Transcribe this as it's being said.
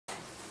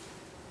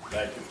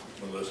Thank you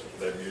for listening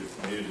to that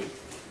beautiful music.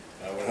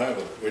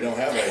 We don't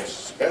have a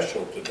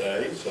special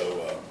today,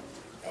 so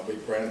I'll be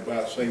praying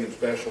about singing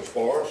specials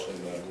for us,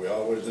 and we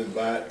always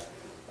invite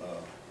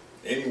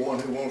anyone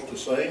who wants to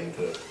sing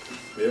to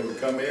be able to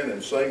come in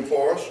and sing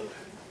for us,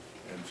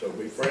 and so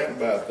be praying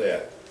about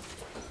that.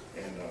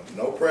 And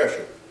no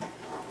pressure.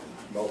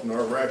 Most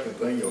nerve-wracking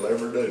thing you'll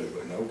ever do,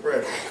 but no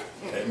pressure.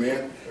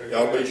 Amen.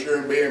 Y'all be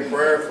sure and be in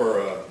prayer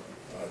for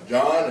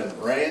John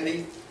and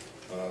Randy.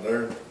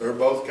 They're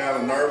both kind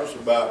of nervous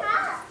about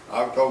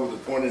October the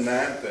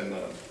 29th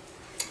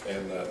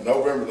and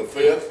November the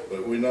 5th,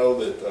 but we know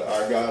that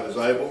our God is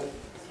able,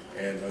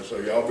 and so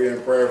y'all be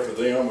in prayer for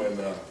them, and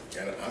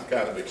I'm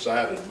kind of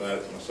excited about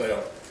it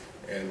myself,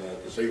 and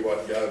to see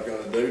what God's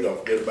going to do. Don't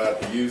forget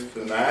about the youth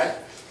tonight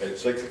at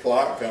 6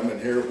 o'clock. Come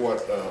and hear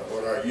what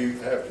our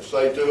youth have to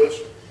say to us,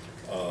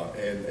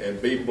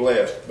 and be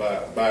blessed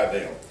by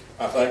them.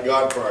 I thank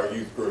God for our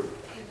youth group.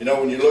 You know,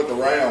 when you look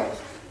around,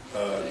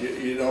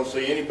 you don't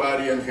see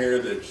anybody in here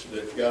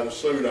that's got a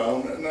suit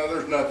on. No,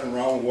 there's nothing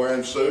wrong with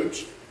wearing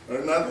suits.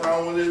 There's nothing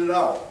wrong with it at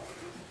all.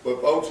 But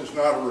folks, it's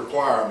not a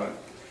requirement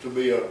to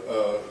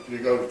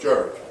go to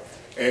church.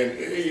 And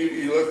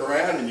you look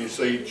around and you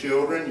see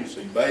children, you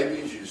see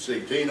babies, you see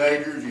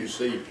teenagers, you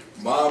see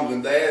moms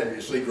and dads,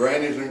 you see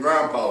grannies and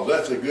grandpas.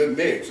 That's a good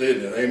mix,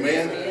 isn't it?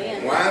 Amen?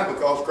 Amen. Why?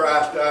 Because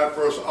Christ died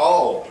for us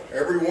all,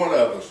 every one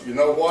of us. You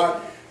know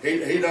what?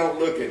 He don't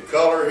look at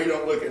color, he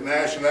don't look at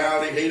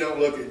nationality, he don't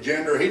look at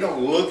gender, he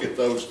don't look at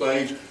those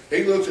things.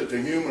 He looks at the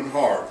human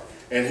heart.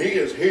 And he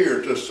is here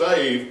to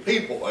save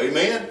people.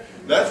 Amen?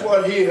 That's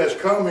what he has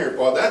come here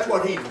for. That's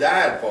what he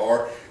died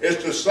for, is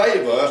to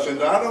save us. And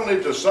not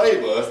only to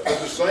save us, but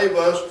to save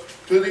us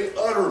to the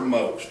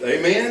uttermost.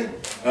 Amen?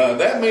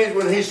 That means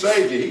when he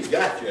saves you, he's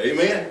got you.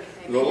 Amen?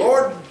 The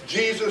Lord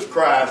Jesus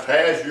Christ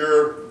has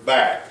your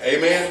back.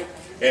 Amen?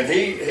 And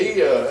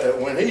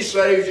when he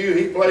saves you,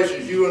 he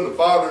places you in the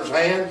Father's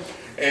hand.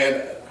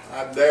 And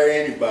I dare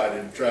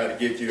anybody to try to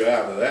get you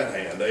out of that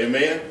hand.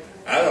 Amen?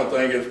 I don't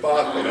think it's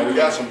possible. Now, we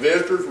got some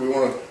visitors. We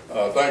want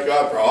to thank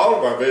God for all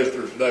of our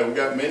visitors today. We've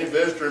got many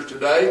visitors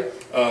today.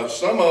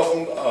 Some of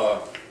them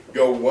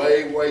go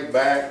way, way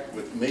back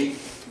with me.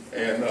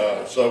 And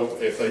so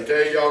if they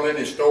tell y'all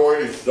any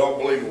stories, don't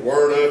believe a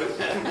word of it.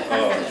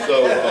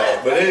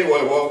 But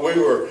anyway,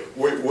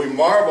 what we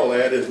marvel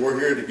at is we're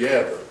here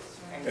together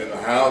in the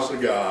house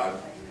of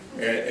God.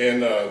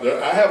 And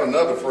I have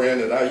another friend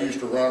that I used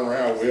to run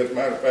around with. As a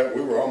matter of fact,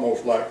 we were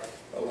almost like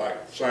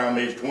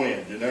Siamese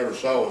twins. You never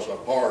saw us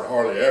apart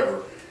hardly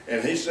ever.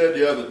 And he said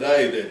the other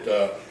day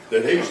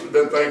that he's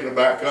been thinking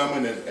about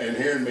coming and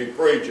hearing me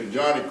preach, and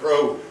Johnny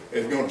Crow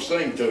is going to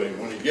sing to him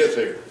when he gets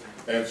here.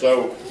 And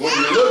so when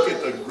you look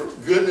at the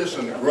goodness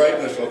and the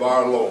greatness of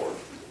our Lord,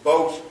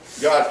 folks,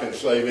 God can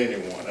save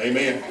anyone.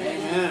 Amen?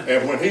 Amen.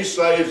 And when he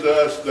saves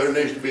us, there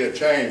needs to be a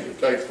change that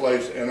takes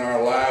place in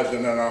our lives and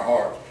in our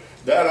hearts.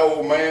 That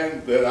old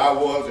man that I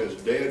was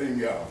is dead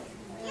and gone.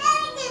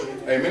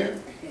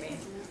 Amen?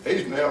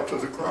 He's nailed to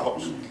the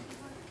cross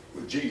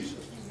with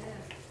Jesus.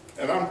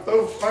 And I'm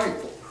so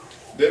thankful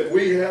that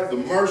we have the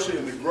mercy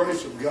and the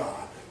grace of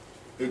God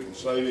who can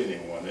save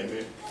anyone.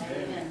 Amen?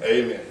 Amen.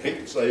 Amen. He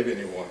can save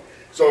anyone.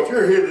 So if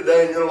you're here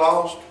today and you're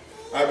lost,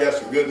 I've got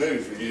some good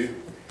news for you.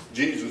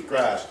 Jesus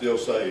Christ still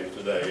saves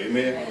today.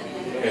 Amen?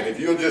 Amen. And if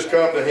you'll just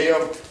come to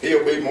him,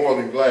 he'll be more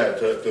than glad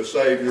to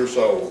save your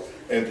soul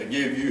and to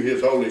give you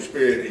his Holy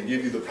Spirit and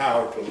give you the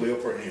power to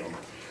live for him.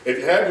 If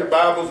you have your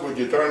Bibles, would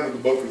you turn to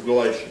the book of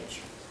Galatians?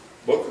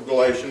 Book of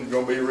Galatians, we're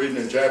going to be reading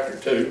in chapter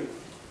 2,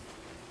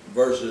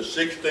 verses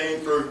 16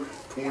 through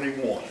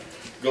 21.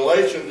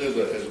 Galatians is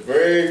a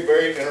very,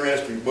 very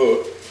interesting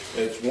book.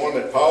 It's one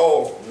that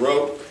Paul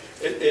wrote.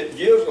 It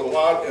gives a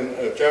lot, in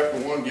chapter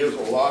 1 gives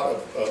a lot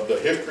of the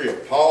history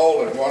of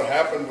Paul and what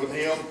happened with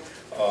him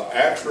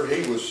after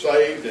he was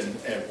saved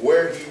and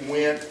where he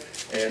went.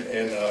 And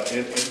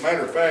as a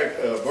matter of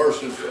fact,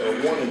 verses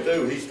 1 and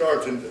 2, he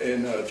starts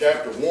in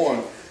chapter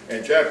 1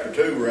 and chapter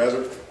 2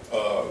 rather,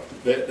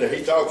 that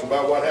he talks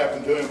about what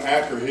happened to him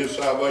after his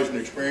salvation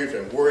experience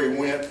and where he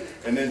went.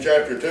 And then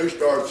chapter 2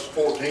 starts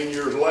 14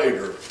 years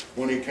later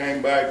when he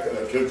came back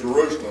to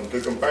Jerusalem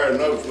to compare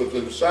notes with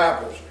the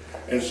disciples.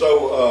 And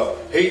so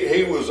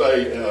he was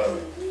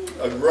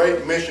a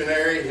great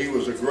missionary. He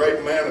was a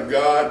great man of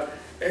God.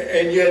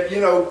 And yet, you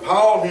know,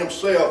 Paul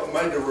himself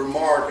made a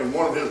remark in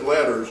one of his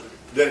letters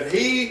that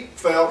he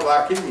felt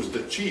like he was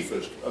the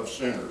chiefest of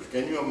sinners.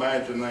 Can you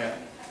imagine that?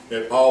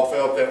 That Paul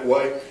felt that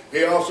way.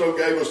 He also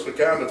gave us the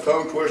kind of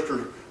tongue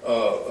twister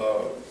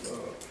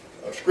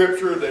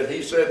scripture that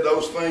he said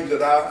those things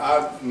that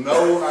I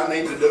know I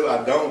need to do,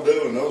 I don't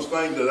do, and those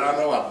things that I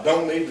know I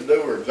don't need to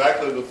do are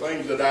exactly the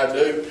things that I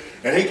do.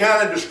 And he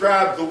kind of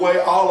describes the way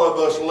all of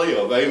us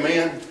live.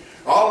 Amen?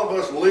 All of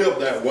us live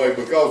that way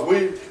because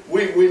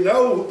we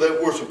know that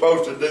we're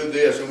supposed to do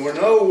this and we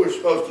know we're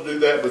supposed to do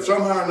that, but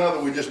somehow or another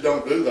we just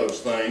don't do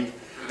those things.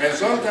 And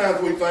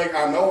sometimes we think,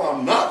 I know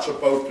I'm not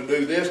supposed to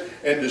do this,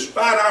 and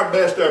despite our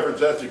best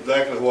efforts, that's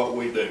exactly what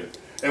we do.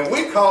 And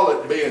we call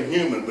it being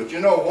human, but you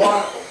know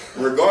what?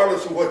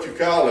 Regardless of what you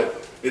call it,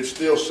 it's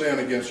still sin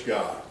against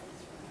God.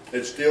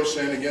 It's still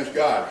sin against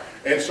God.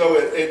 And so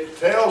it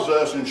tells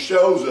us and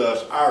shows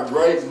us our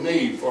great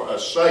need for a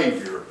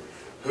Savior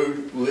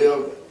who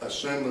lived a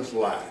sinless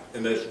life,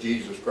 and that's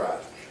Jesus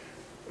Christ.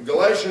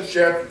 Galatians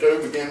chapter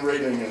 2, begin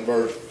reading in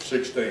verse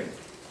 16.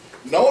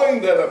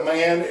 Knowing that a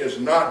man is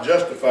not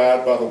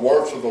justified by the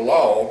works of the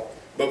law,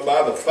 but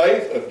by the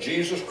faith of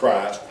Jesus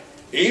Christ,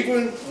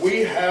 even we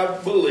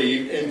have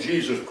believed in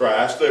Jesus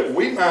Christ, that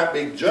we might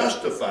be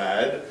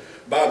justified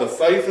by the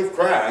faith of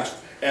Christ,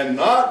 and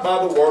not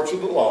by the works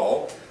of the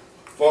law.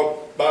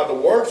 For by the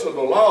works of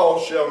the law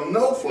shall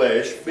no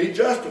flesh be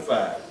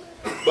justified.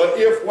 But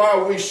if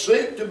while we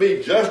seek to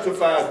be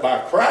justified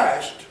by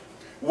Christ,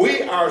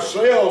 we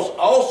ourselves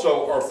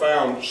also are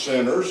found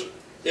sinners,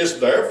 is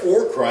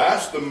therefore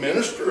Christ the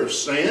minister of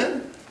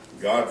sin?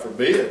 God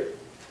forbid.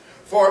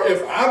 For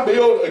if I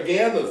build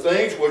again the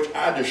things which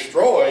I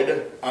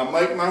destroyed, I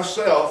make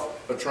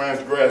myself a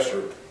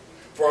transgressor.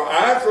 For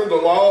I through the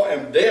law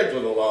am dead to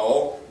the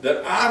law,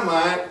 that I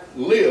might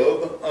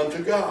live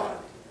unto God.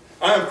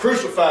 I am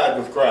crucified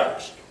with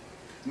Christ.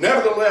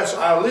 Nevertheless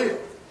I live.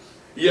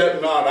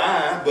 Yet not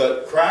I,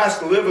 but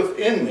Christ liveth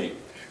in me.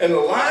 And the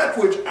life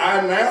which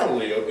I now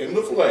live in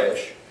the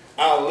flesh,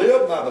 I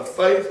live by the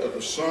faith of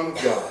the Son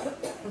of God,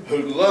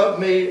 who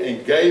loved me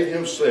and gave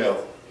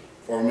himself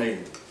for me.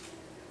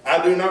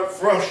 I do not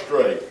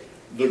frustrate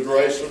the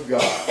grace of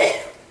God.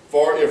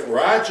 For if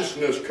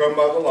righteousness come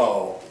by the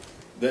law,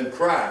 then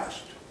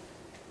Christ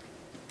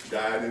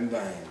died in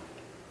vain.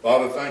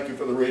 Father, thank you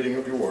for the reading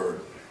of your word.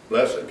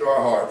 Bless it to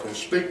our hearts and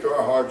speak to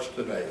our hearts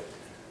today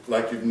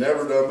like you've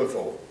never done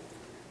before.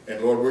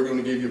 And Lord, we're going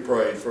to give you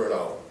praise for it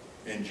all.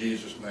 In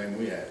Jesus' name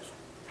we ask.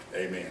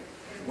 Amen.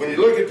 When you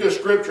look at this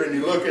scripture and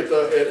you look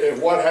at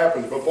what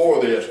happens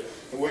before this,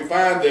 we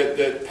find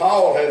that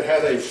Paul had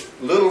a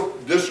little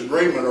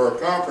disagreement or a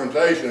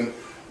confrontation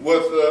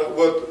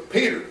with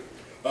Peter.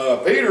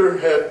 Peter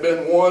had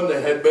been one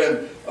that had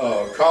been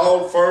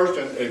called first,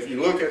 and if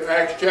you look at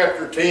Acts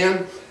chapter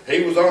 10,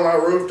 he was on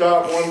our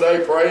rooftop one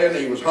day praying.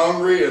 He was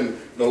hungry, and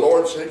the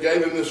Lord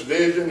gave him this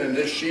vision, and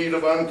this sheet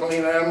of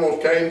unclean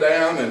animals came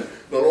down, and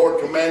the Lord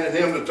commanded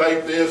him to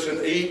take this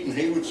and eat, and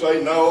he would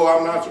say, no,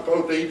 I'm not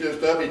supposed to eat this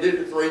stuff. He did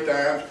it 3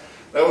 times.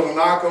 There was a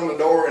knock on the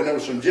door, and there were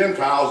some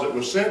Gentiles that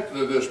were sent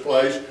to this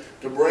place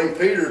to bring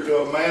Peter to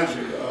a man's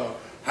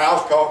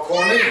house called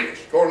Cornelius.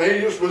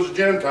 Cornelius was a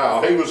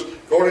Gentile. He was,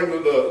 according to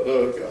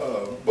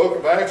the book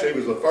of Acts, he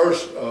was the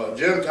first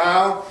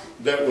Gentile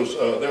that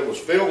was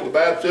filled with the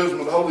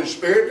baptism of the Holy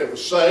Spirit, that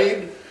was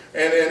saved,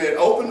 and it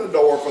opened the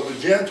door for the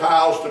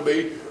Gentiles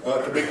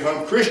to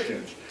become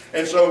Christians.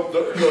 And so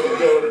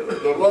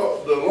the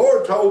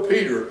Lord told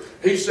Peter,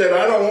 he said,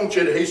 I don't want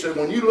you to, he said,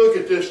 when you look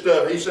at this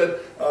stuff, he said,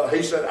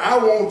 I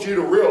want you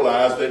to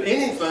realize that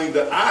anything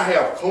that I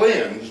have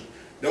cleansed,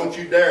 don't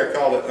you dare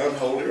call it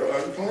unholy or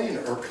unclean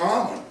or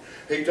common.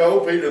 He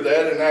told Peter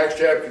that in Acts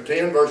chapter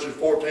 10, verses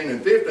 14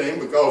 and 15,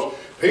 because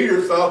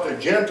Peter thought the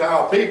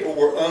Gentile people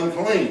were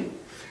unclean.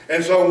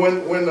 And so when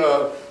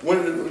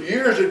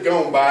years had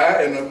gone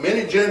by and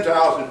many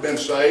Gentiles had been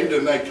saved,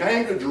 and they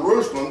came to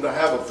Jerusalem to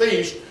have a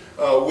feast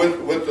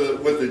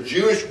with the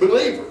Jewish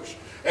believers.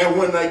 And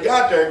when they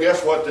got there,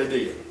 guess what they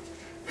did?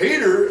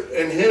 Peter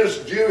and his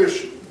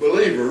Jewish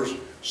believers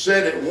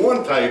sat at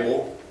one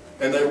table,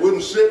 and they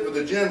wouldn't sit with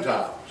the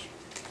Gentiles.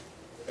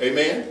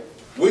 Amen?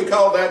 We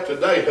call that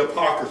today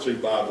hypocrisy,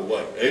 by the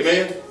way.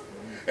 Amen?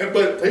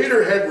 But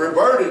Peter had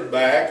reverted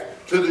back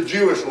to the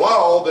Jewish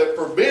law that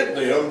forbid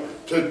them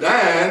to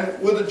dine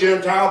with a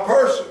Gentile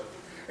person.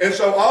 And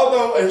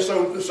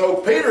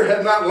so Peter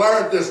had not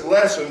learned this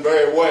lesson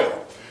very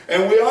well.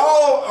 And we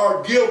all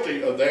are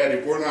guilty of that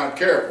if we're not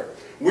careful.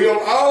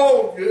 We'll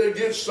all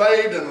get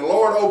saved and the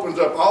Lord opens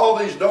up all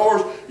these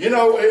doors. You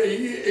know,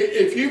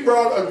 if you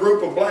brought a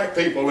group of black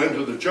people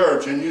into the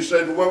church and you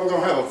said, well, we're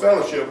going to have a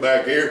fellowship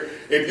back here,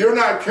 if you're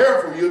not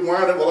careful, you'd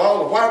wind up with all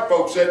the white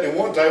folks sitting at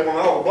one table and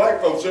all the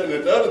black folks sitting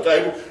at the other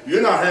table.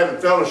 You're not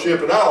having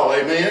fellowship at all,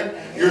 amen?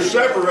 You're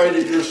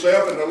separated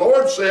yourself, and the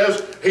Lord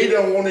says he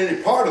don't want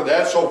any part of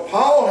that. So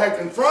Paul had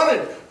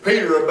confronted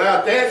Peter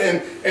about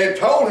that and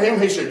told him,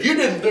 he said, you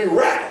didn't do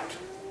right.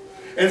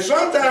 And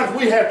sometimes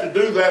we have to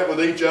do that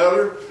with each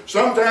other.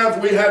 Sometimes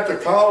we have to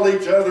call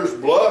each other's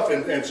bluff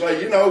and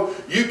say, you know,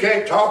 you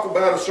can't talk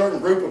about a certain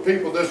group of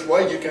people this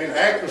way. You can't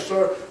act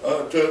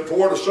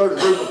toward a certain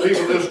group of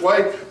people this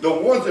way. The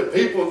ones that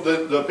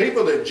the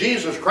people that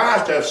Jesus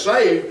Christ has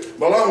saved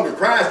belong to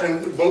Christ,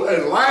 and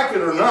like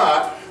it or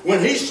not,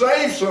 when he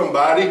saves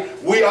somebody,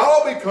 we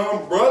all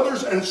become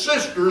brothers and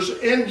sisters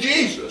in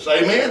Jesus.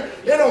 Amen?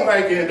 It don't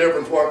make any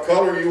difference what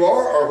color you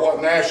are, or what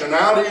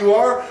nationality you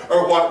are,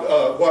 or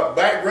what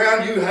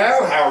background you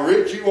have, how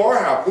rich you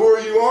are, how poor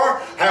you are,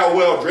 how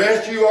well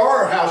dressed you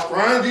are, or how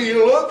scroungy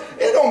you look.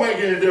 It don't make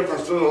any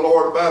difference to the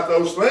Lord about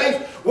those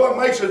things. What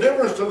makes a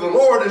difference to the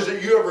Lord is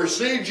that you have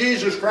received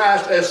Jesus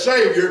Christ as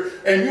Savior,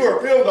 and you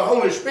are filled with the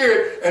Holy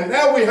Spirit, and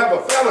now we have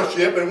a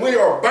fellowship, and we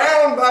are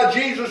bound by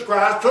Jesus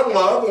Christ to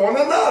love one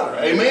another.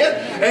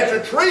 Amen? And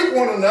to treat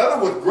one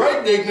another with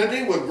great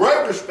dignity, with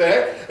great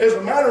respect. As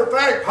a matter of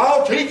fact,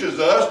 Paul teaches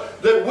us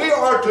that we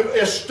are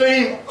to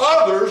esteem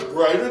others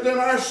greater than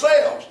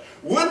ourselves.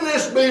 Wouldn't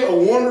this be a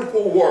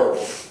wonderful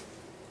world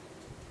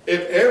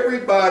if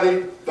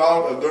everybody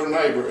thought of their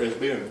neighbor as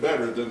being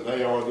better than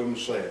they are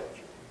themselves?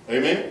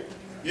 Amen?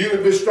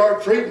 You would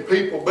start treating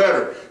people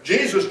better.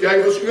 Jesus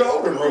gave us a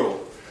golden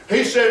rule.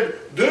 He said,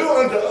 do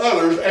unto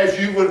others as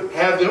you would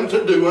have them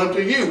to do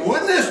unto you.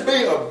 Wouldn't this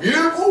be a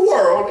beautiful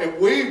world if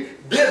we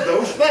did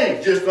those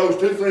things, just those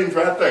two things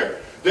right there?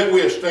 That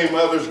we esteem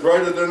others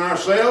greater than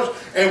ourselves,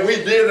 and we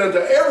did unto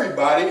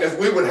everybody as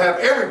we would have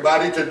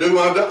everybody to do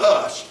unto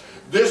us.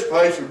 This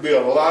place would be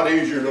a lot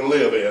easier to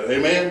live in.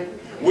 Amen?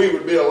 We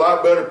would be a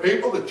lot better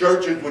people. The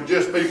churches would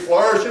just be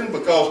flourishing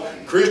because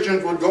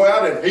Christians would go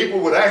out and people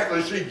would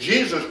actually see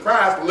Jesus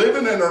Christ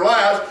living in their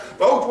lives.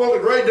 Folks, one of the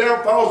great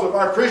downfalls of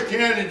our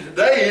Christianity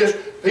today is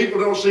people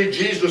don't see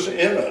Jesus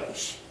in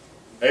us.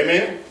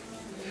 Amen?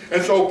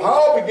 And so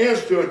Paul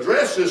begins to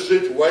address this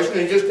situation.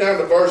 He gets down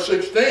to verse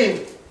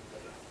 16.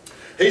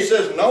 He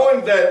says,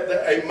 knowing that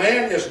a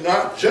man is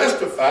not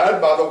justified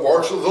by the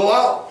works of the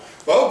law.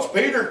 Folks,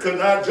 Peter could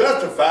not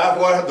justify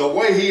the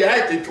way he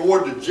acted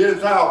toward the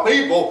Gentile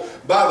people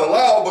by the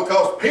law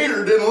because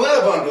Peter didn't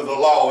live under the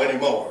law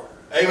anymore.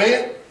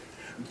 Amen?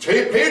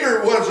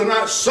 Peter was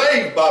not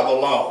saved by the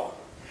law.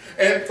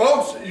 And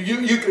folks,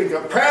 you can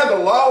compare the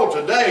law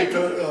today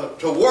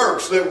to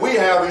works that we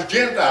have as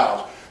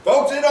Gentiles.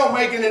 Folks, it don't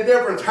make any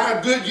difference how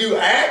good you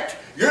act.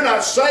 You're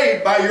not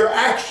saved by your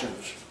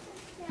actions.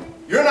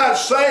 You're not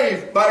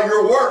saved by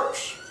your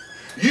works.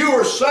 You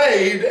are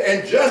saved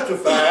and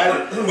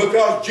justified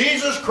because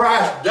Jesus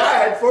Christ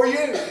died for you.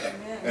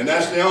 And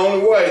that's the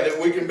only way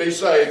that we can be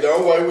saved, the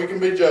only way we can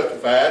be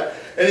justified.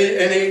 And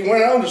he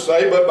went on to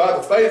say, but by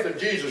the faith of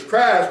Jesus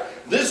Christ,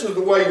 this is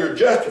the way you're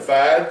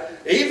justified.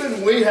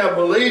 Even we have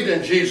believed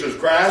in Jesus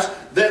Christ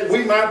that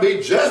we might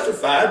be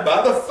justified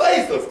by the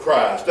faith of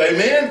Christ.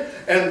 Amen?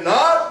 And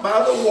not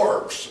by the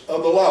works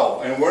of the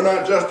law. And we're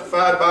not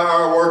justified by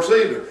our works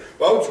either.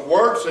 Folks,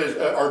 works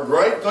are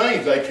great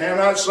things. They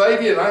cannot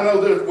save you. And I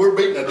know that we're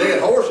beating a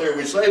dead horse here.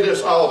 We say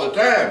this all the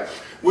time.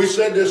 We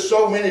said this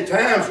so many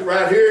times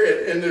right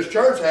here in this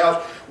church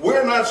house.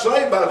 We're not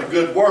saved by the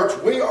good works.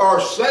 We are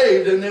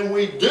saved and then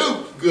we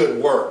do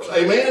good works.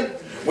 Amen?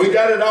 We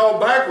got it all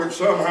backwards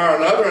somehow or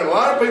another. And a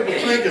lot of people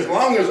think as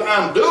long as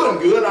I'm doing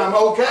good, I'm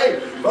okay.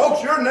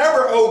 Folks, you're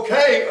never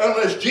okay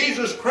unless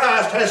Jesus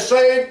Christ has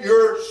saved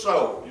your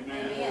soul.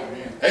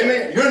 Amen.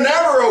 Amen. You're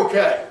never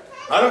okay.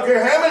 I don't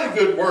care how many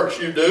good works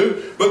you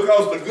do,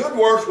 because the good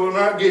works will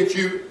not get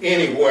you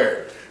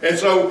anywhere. And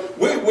so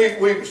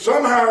we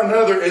somehow or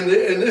another in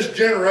this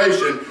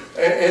generation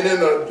and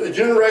in the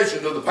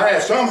generations of the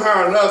past,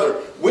 somehow or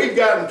another, we've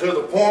gotten to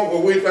the point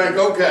where we think,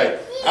 okay,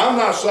 I'm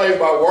not saved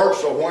by works,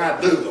 so why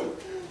do them?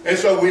 And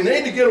so we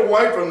need to get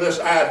away from this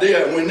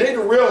idea, and we need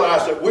to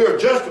realize that we are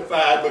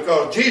justified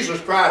because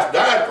Jesus Christ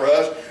died for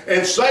us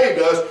and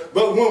saved us.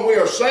 But when we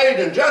are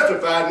saved and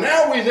justified,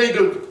 now we need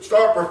to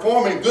start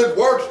performing good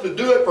works to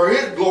do it for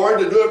His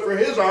glory, to do it for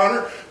His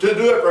honor, to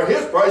do it for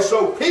His praise,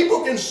 so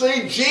people can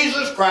see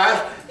Jesus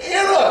Christ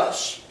in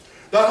us.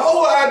 The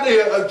whole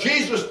idea of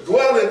Jesus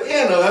dwelling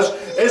in us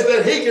is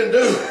that He can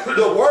do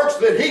the works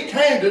that He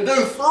came to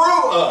do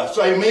through us.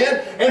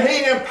 Amen? And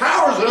He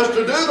empowers us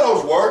to do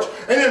those works.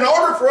 And in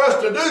order for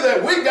us to do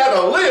that, we've got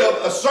to live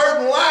a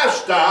certain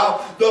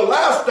lifestyle. The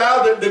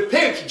lifestyle that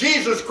depicts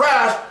Jesus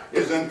Christ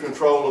is in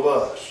control of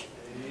us.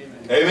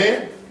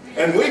 Amen?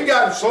 And we've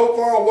gotten so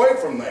far away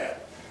from that.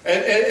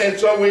 And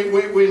so we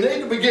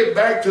need to get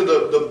back to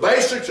the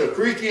basics of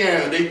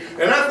Christianity,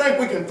 and I think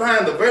we can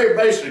find the very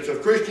basics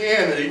of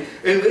Christianity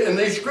in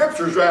these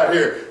scriptures right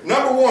here.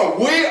 Number one,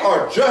 we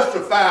are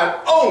justified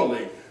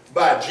only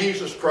by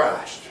Jesus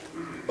Christ,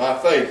 by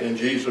faith in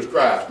Jesus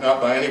Christ, not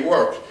by any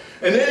works.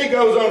 And then he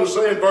goes on to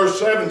say in verse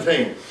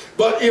 17,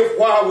 but if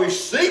while we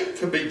seek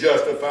to be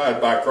justified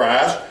by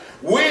Christ,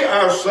 we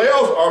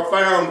ourselves are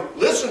found,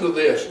 listen to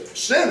this,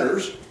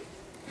 sinners,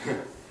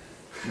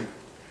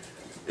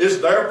 is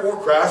therefore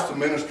Christ the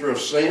minister of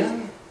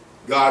sin?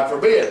 God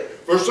forbid.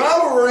 For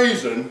some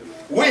reason,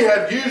 we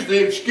have used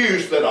the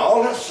excuse that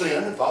all have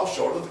sinned and fall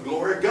short of the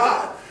glory of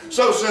God.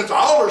 So since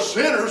all are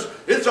sinners,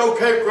 it's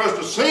okay for us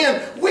to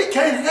sin. We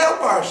can't help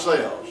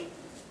ourselves.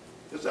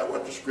 Is that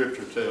what the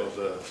Scripture tells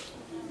us?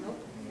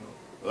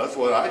 Well, that's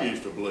what I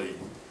used to believe.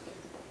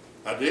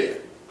 I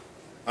did.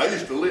 I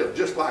used to live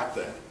just like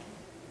that.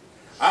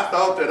 I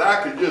thought that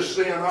I could just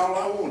sin all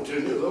I wanted to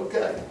and it was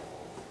okay.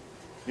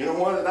 You know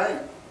what? It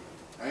ain't.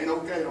 Ain't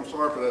okay. I'm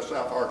sorry for that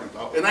South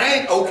Arkansas. It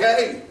ain't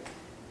okay.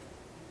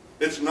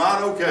 It's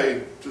not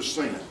okay to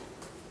sin.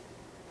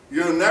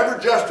 You're never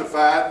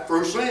justified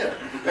through sin.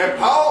 And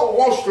Paul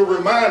wants to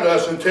remind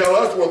us and tell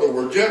us, whether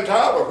we're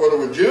Gentile or whether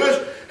we're Jewish,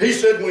 he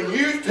said, when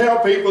you tell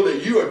people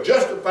that you are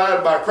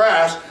justified by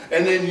Christ,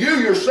 and then you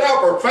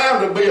yourself are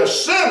found to be a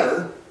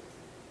sinner,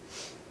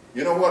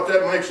 you know what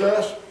that makes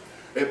us?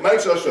 It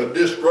makes us a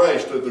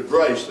disgrace to the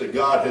grace that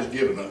God has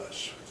given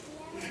us.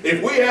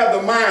 If we have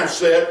the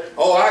mindset,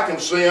 oh, I can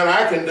sin,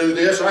 I can do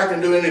this, I can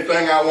do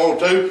anything I want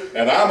to,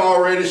 and I'm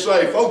already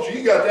saved. Folks,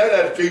 you got that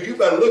attitude, you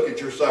better look at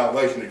your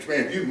salvation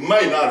experience. You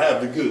may not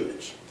have the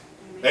goods.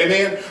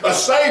 Amen? A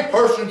saved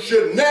person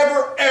should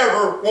never,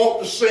 ever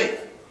want to sin.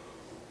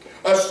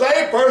 A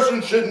saved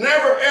person should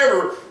never,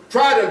 ever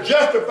try to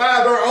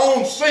justify their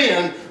own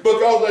sin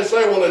because they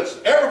say, well,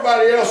 it's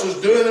everybody else is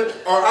doing it,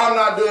 or I'm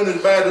not doing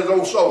as bad as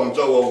old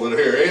so-and-so over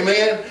here.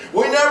 Amen?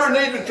 We never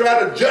need to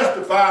try to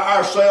justify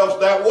ourselves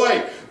that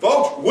way.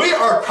 Folks, we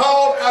are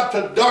called out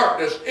to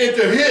darkness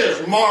into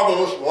His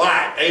marvelous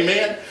light.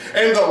 Amen?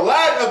 And the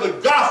light of the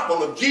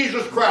gospel of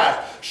Jesus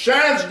Christ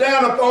shines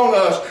down upon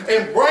us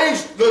and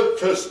brings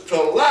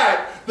to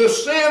light the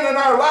sin in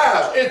our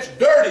lives. It's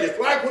dirty. It's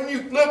like when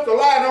you flip the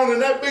light on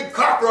and that big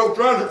cockroach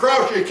runs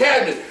across your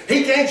cabinet.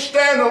 He can't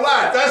stand the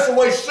light. That's the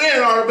way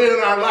sin ought to be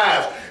in our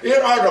lives.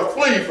 It ought to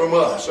flee from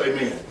us.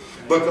 Amen?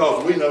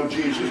 Because we know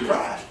Jesus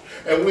Christ.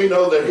 And we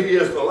know that He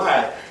is the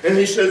light. And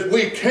He says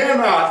we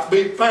cannot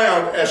be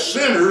found as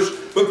sinners,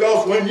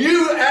 because when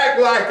you act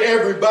like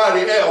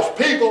everybody else,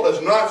 people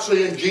is not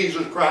seeing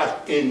Jesus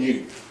Christ in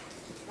you.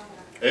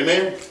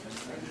 Amen?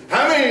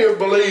 How many of you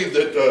believe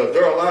that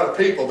there are a lot of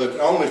people that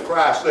the only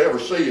Christ they ever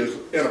see is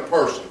in a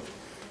person?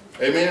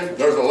 Amen?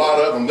 There's a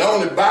lot of them. The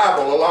only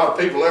Bible a lot of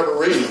people ever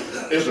read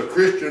is a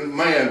Christian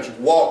man's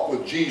walk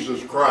with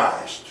Jesus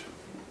Christ.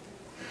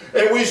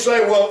 And we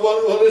say, well,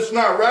 it's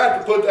not right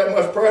to put that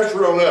much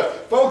pressure on us.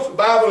 Folks, the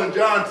Bible in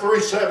John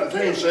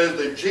 3:17 says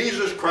that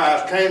Jesus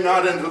Christ came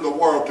not into the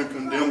world to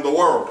condemn the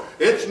world.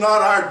 It's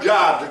not our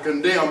job to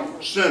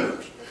condemn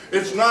sinners.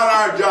 It's not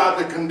our job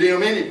to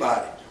condemn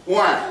anybody.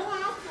 Why?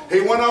 He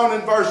went on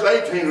in verse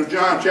 18 of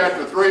John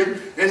chapter 3,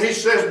 and he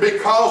says,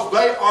 because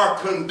they are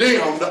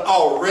condemned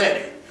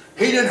already.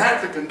 He didn't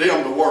have to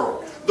condemn the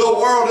world. The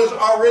world is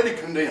already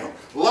condemned.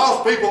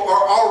 Lost people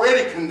are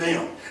already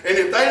condemned. And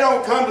if they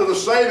don't come to the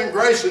saving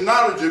grace and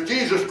knowledge of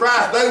Jesus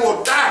Christ, they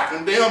will die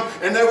condemned,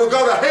 and they will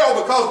go to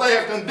hell because they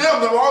have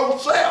condemned their own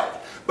selves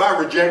by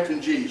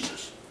rejecting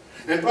Jesus.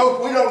 And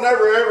folks, we don't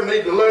never ever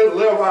need to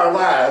live our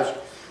lives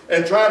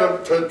and try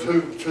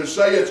to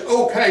say it's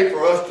okay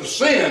for us to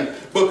sin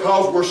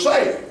because we're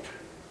saved.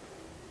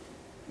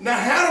 Now,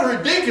 how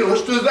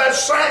ridiculous does that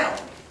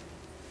sound?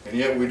 And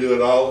yet we do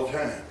it all the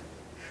time.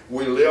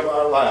 We live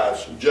our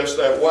lives just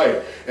that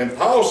way. And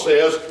Paul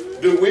says,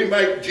 do we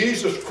make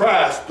Jesus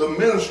Christ the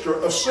minister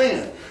of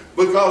sin?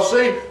 Because,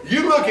 see,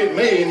 you look at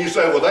me and you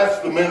say, well, that's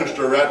the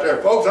minister right there.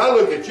 Folks, I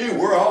look at you,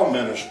 we're all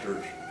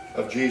ministers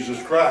of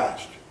Jesus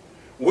Christ.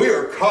 We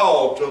are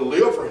called to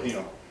live for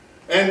Him.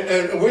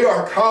 And we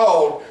are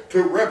called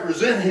to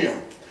represent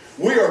Him.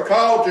 We are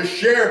called to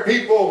share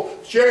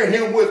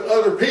Him with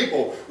other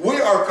people. We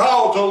are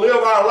called to live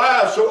our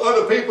lives so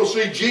other people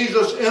see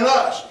Jesus in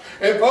us.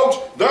 And folks,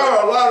 there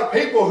are a lot of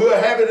people who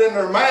have it in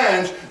their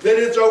minds that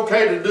it's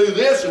okay to do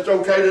this, it's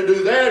okay to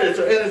do that, and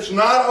it's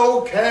not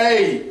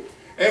okay.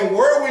 And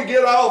where we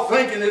get all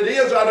thinking it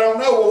is, I don't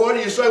know. Well, what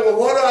do you say? Well,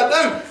 what do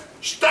I do?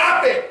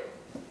 Stop it.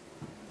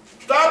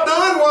 Stop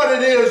doing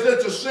what it is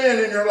that's a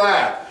sin in your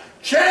life.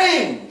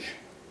 Change.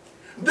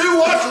 Do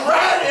what's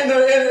right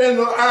in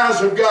the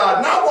eyes of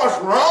God, not what's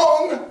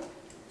wrong.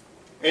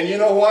 And you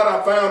know what?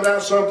 I found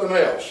out something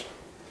else.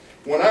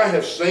 When I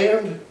have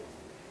sinned,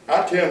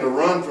 I tend to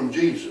run from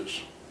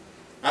Jesus.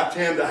 I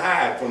tend to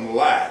hide from the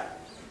light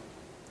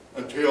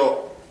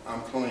until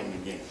I'm clean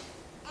again.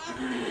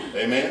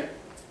 Amen?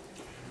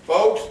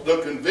 Folks,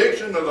 the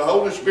conviction of the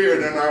Holy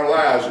Spirit in our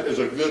lives is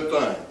a good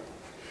thing.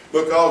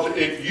 Because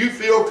if you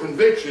feel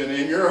conviction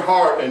in your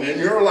heart and in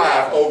your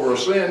life over a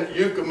sin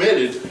you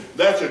committed,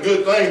 that's a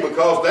good thing,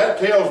 because that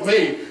tells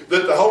me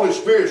that the Holy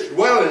Spirit's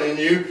dwelling in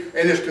you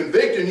and is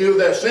convicting you of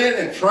that sin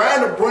and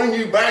trying to bring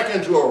you back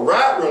into a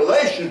right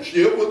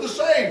relationship with the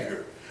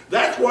Savior.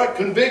 That's what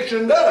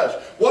conviction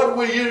does. What do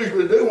we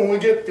usually do when we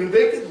get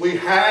convicted? We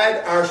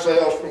hide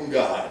ourselves from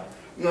God.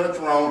 And that's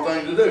the wrong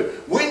thing to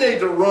do. We need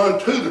to run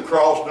to the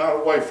cross, not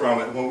away from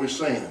it when we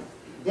sin.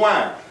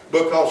 Why?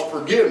 Because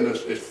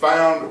forgiveness is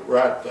found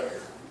right there.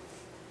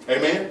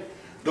 Amen?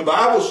 The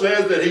Bible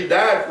says that He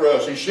died for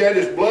us. He shed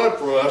His blood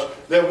for us,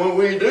 that when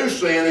we do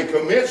sin and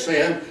commit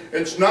sin,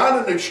 it's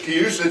not an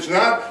excuse. It's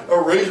not a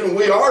reason.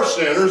 We are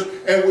sinners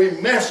and we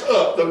mess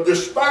up.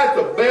 Despite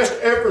the best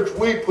efforts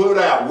we put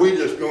out, we're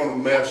just going to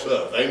mess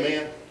up.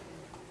 Amen?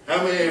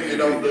 How many of you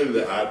don't do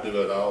that? I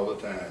do it all the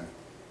time.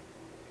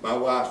 My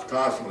wife's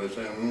constantly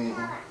saying,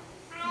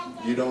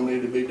 you don't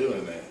need to be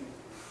doing that.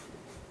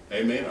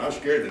 Amen? I'm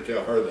scared to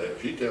tell her that.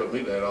 She tells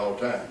me that all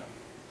the time.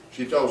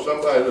 She told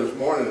somebody this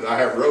morning that I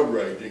have road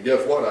rage, and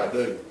guess what I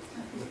do?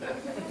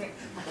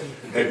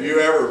 Have you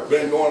ever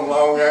been going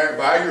along there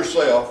by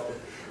yourself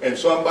and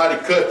somebody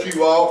cuts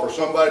you off or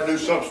somebody do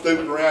something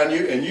stupid around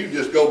you and you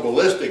just go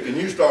ballistic and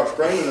you start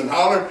screaming and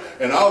hollering,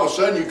 and all of a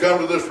sudden you come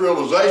to this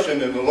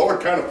realization and the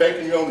Lord kind of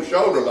pecking you on the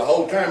shoulder the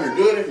whole time you're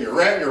doing it, and you're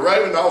ranting, you're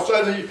raving, and all of a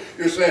sudden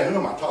you're saying, who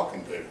am I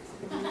talking to?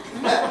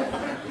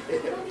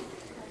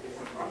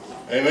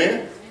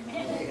 Amen?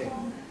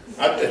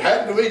 It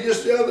happened to me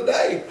just the other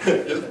day.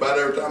 Just about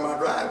every time I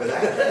drive, it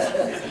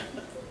happens.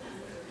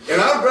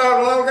 And I was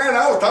driving along there and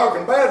I was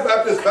talking bad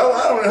about this fellow.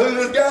 I don't know who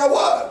this guy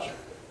was.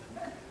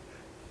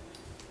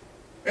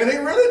 And he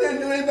really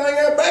didn't do anything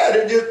that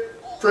bad. He just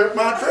tripped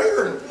my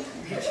trigger.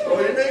 That's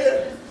what he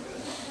did.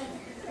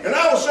 And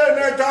I was sitting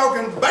there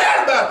talking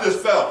bad about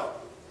this fellow.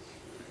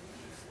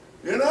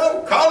 You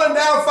know, calling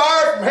down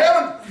fire from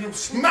heaven to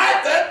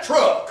smack that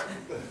truck.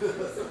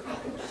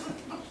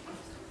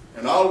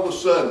 And all of a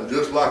sudden,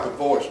 just like a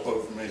voice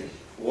spoke to me,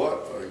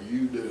 what are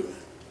you doing?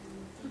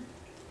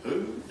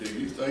 Who do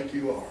you think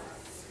you are?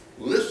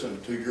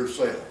 Listen to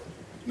yourself.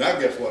 Now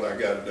guess what I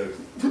got to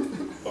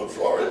do? I'm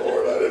sorry,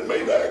 Lord, I didn't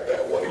mean to act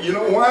that way. You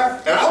know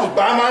why? And I was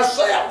by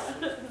myself.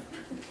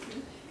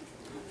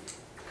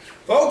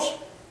 Folks,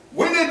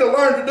 we need to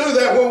learn to do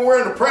that when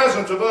we're in the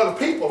presence of other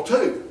people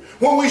too.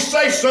 When we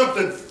say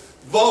something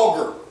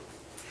vulgar,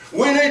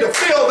 we need to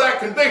feel that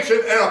conviction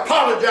and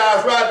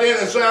apologize right then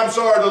and say, I'm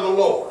sorry to the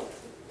Lord.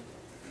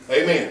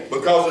 Amen.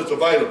 Because it's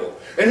available.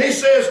 And he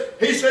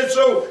said,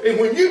 so and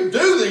when you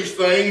do these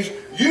things,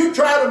 you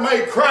try to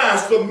make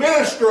Christ the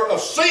minister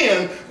of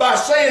sin by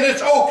saying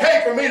it's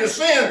okay for me to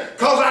sin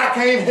because I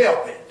can't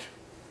help it.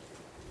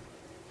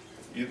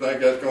 You think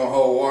that's going to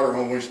hold water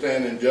when we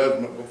stand in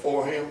judgment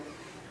before him?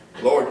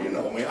 Lord, you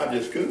know me, I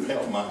just couldn't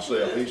help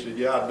myself. He said,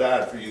 yeah, I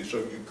died for you so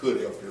you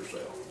could help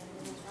yourself.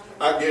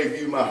 I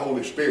gave you my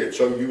Holy Spirit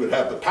so you would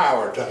have the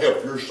power to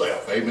help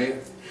yourself.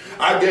 Amen.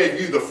 I gave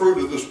you the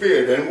fruit of the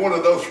Spirit, and one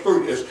of those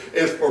fruit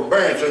is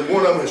forbearance, and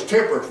one of them is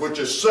temperance, which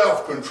is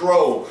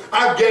self-control.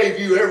 I gave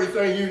you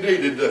everything you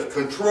needed to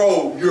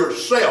control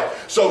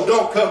yourself. So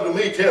don't come to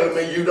me telling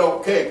me you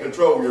can't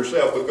control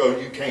yourself,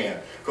 because you can,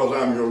 because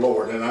I'm your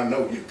Lord, and I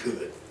know you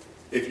could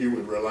if you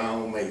would rely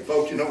on me.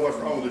 Folks, you know what's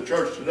wrong with the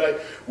church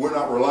today? We're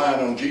not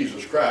relying on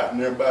Jesus Christ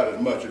near about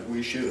as much as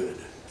we should.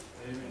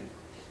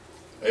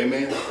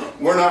 Amen.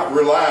 We're not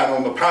relying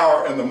on the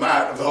power and the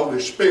might of the Holy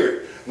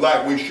Spirit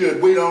like we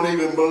should. We don't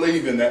even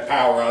believe in that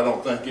power, I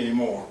don't think,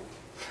 anymore.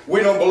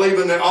 We don't believe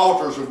in the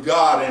altars of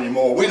God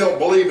anymore. We don't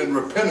believe in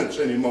repentance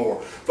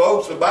anymore.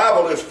 Folks, the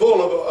Bible is full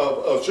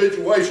of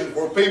situations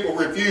where people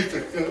refuse to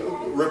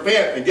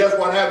repent. And guess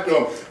what happened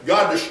to them?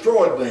 God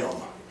destroyed them.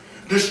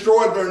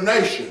 Destroyed their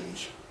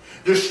nations.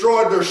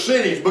 Destroyed their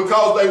cities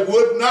because they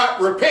would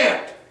not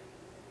repent.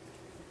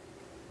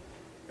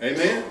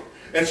 Amen.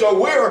 And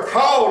so we are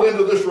called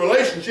into this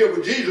relationship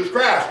with Jesus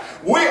Christ.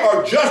 We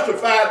are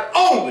justified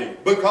only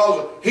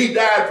because he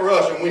died for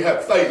us and we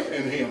have faith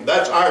in him.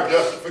 That's our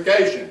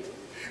justification.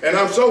 And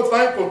I'm so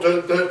thankful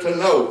to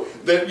know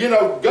that, you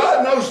know,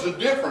 God knows the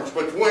difference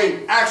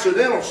between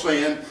accidental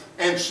sin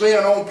and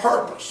sin on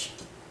purpose.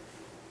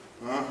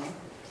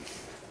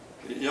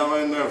 Y'all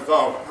ain't never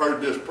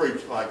heard this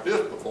preached like this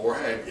before,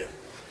 have you?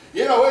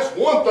 You know, it's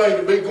one thing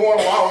to be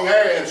going along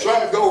there and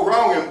something go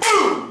wrong and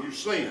boom, you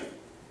sin.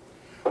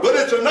 But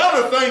it's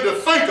another thing to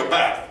think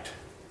about it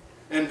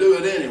and do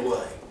it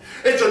anyway.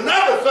 It's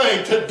another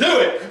thing to do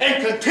it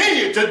and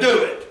continue to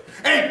do it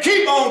and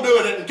keep on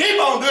doing it and keep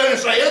on doing it and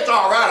say, it's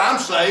all right, I'm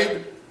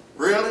saved.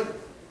 Really?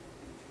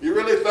 You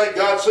really think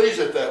God sees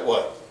it that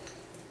way?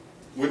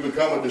 We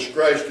become a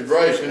disgrace to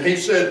grace. And he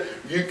said,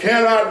 you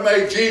cannot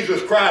make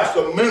Jesus Christ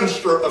a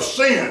minister of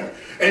sin.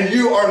 And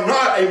you are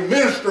not a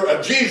minister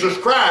of Jesus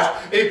Christ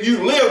if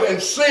you live in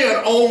sin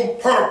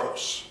on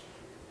purpose.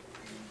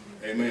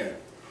 Amen.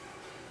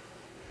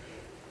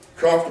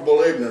 Comfortable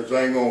ignorance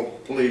ain't going to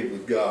plead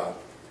with God.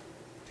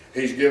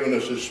 He's given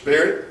us his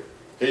Spirit.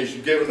 He's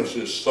given us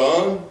his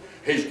Son.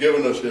 He's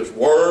given us his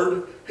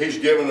Word. He's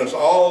given us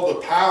all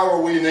the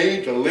power we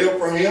need to live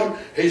for him.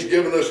 He's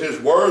given us his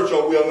Word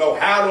so we'll know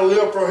how to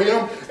live for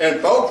him.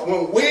 And folks,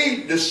 when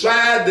we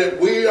decide that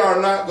we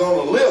are not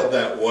going to live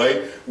that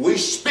way, we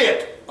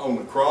spit on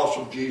the cross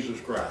of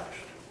Jesus Christ.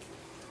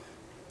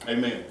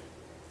 Amen.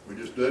 We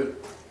just do.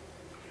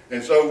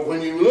 And so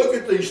when you look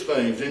at these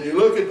things and you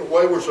look at the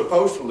way we're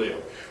supposed to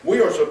live, we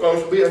are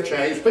supposed to be a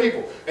changed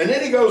people. And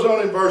then he goes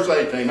on in verse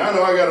 18. I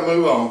know I got to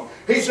move on.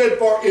 He said,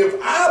 for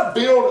if I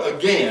build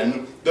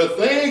again the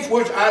things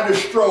which I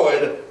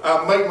destroyed,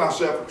 I make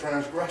myself a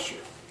transgressor.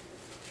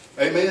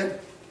 Amen?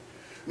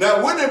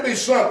 Now, wouldn't it be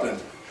something?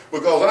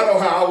 Because I know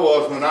how I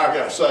was when I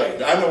got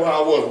saved. I know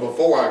how I was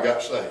before I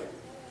got saved.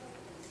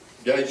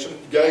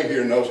 Gay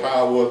here knows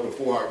how I was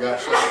before I got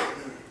saved.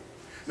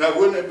 Now,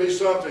 wouldn't it be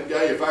something,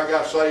 Gay, if I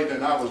got saved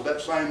and I was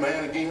that same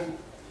man again?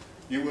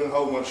 You wouldn't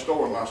hold much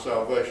store in my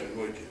salvation,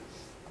 would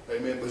you?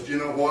 Amen. But you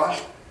know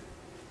what?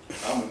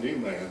 I'm a new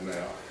man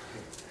now.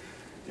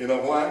 You know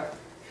why?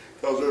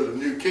 Because there's a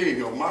new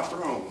king on my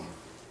throne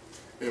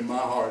in my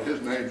heart.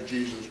 His name is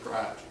Jesus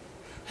Christ.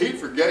 He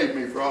forgave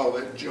me for all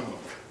that junk.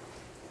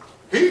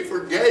 He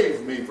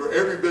forgave me for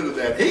every bit of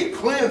that. He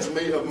cleansed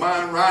me of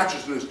my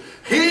unrighteousness.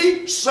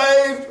 He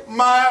saved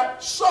my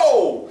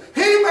soul.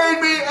 He made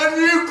me a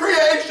new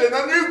creation,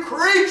 a new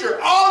creature.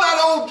 All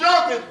that old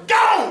junk is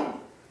gone.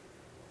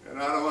 And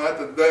I don't have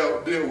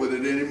to deal with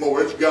it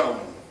anymore. It's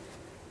gone.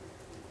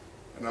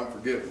 And I'm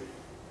forgiven.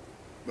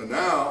 But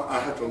now I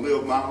have to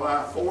live my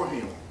life for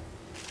Him.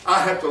 I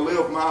have to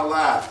live my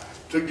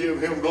life to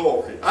give Him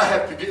glory. I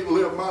have to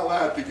live my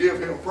life to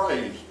give Him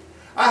praise.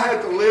 I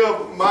have to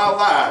live my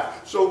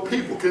life so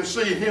people can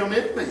see Him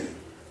in me.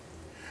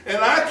 And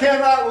I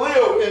cannot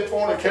live in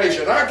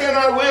fornication. I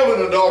cannot live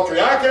in adultery.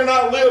 I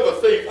cannot live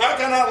a thief. I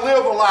cannot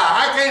live a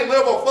lie. I can't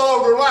live a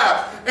vulgar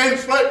life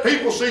and let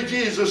people see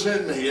Jesus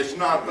in me. It's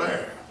not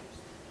there.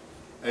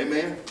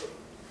 Amen?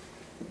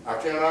 I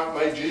cannot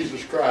make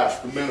Jesus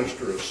Christ the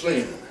minister of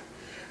sin.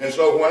 And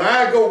so when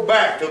I go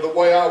back to the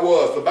way I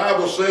was, the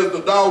Bible says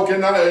the dog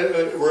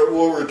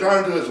will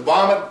return to its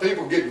vomit.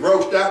 People get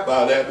grossed out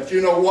by that. But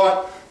you know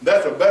what?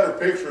 That's a better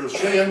picture of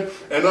sin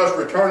and us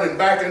returning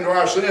back into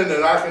our sin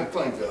than I can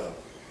think of.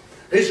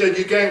 He said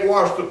you can't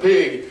wash the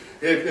pig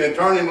and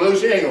turn him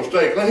loose. He ain't going to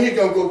stay clean. He's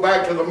going to go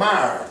back to the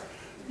mire.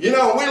 You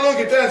know, we look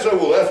at that and say,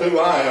 well, that's who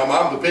I am.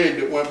 I'm the pig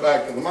that went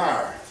back to the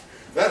mire.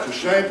 That's a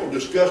shameful,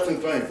 disgusting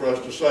thing for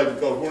us to say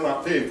because we're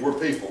not pigs. We're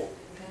people.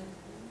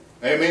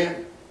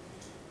 Amen?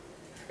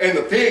 And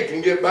the pig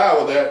can get by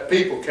with that.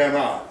 People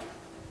cannot.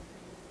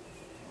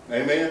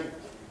 Amen?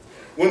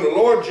 When the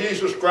Lord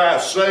Jesus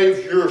Christ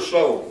saves your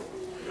soul,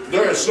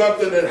 there is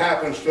something that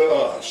happens to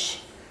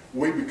us.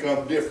 We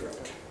become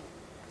different.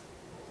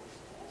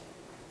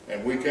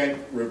 And we can't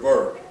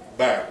revert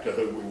back to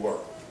who we were.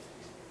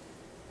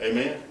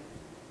 Amen?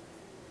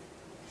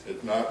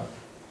 It's not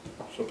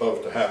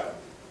supposed to happen.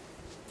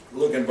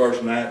 Look in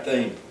verse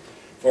 19.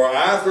 For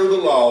I through the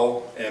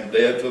law am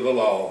dead to the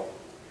law,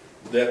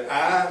 that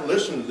I,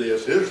 listen to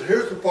this,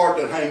 here's the part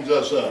that hangs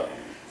us up.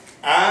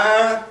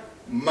 I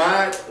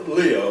might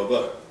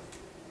live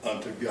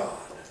unto God.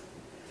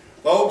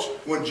 Folks,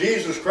 when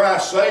Jesus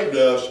Christ saved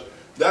us,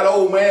 that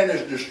old man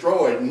is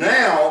destroyed.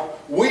 Now,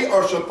 we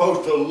are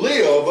supposed to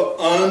live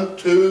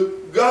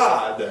unto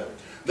God.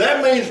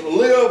 That means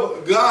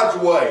live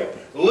God's way.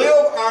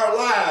 Live our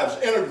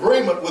lives in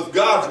agreement with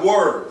God's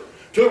Word.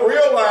 To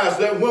realize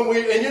that when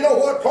we, and you know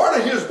what, part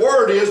of His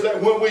Word is that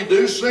when we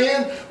do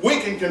sin, we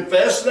can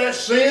confess that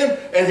sin,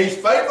 and He's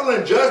faithful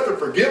and just to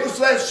forgive us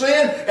that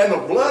sin, and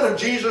the blood of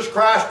Jesus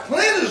Christ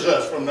cleanses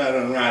us from that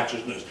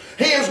unrighteousness.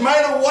 He has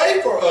made a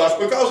way for us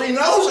because He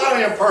knows how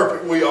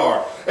imperfect we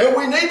are. And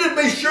we need to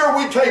be sure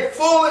we take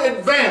full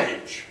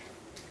advantage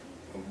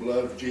of the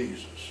blood of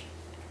Jesus.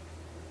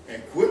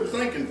 And quit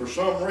thinking for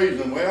some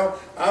reason, well,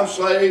 I'm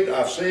saved,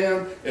 I've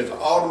sinned, it's an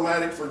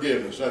automatic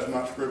forgiveness. That's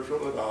not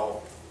scriptural at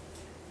all.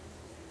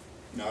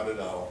 Not at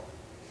all.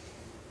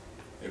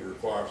 It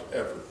requires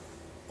effort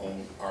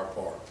on our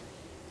part.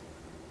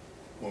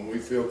 When we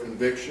feel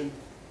conviction,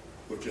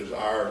 which is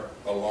our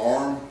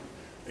alarm,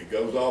 it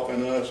goes off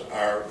in us,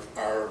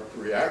 our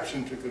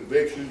reaction to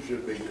conviction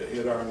should be to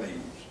hit our knees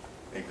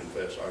and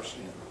confess our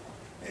sin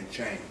and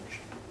change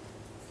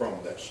from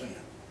that sin.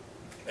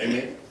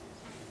 Amen?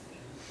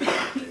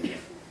 Amen.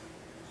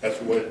 That's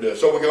the way it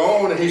does. So we go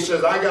on and he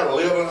says, I got to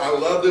live, and I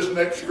love this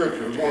next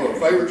scripture. It's one of the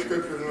favorite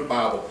scriptures in the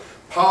Bible.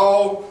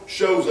 Paul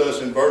shows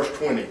us in verse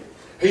 20.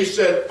 He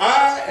said,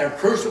 I am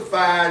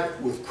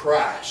crucified with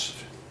Christ.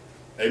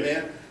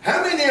 Amen.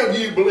 How many of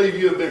you believe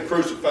you have been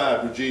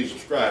crucified with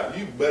Jesus Christ?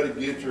 You better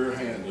get your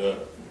hands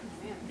up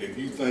if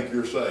you think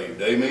you're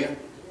saved. Amen.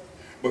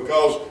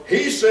 Because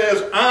he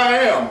says, I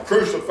am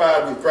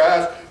crucified with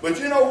Christ. But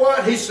you know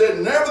what? He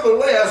said,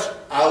 nevertheless,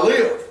 I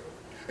live.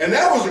 And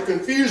that was a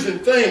confusing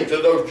thing to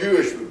those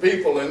Jewish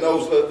people and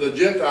those the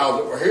Gentiles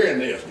that were hearing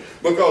this,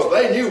 because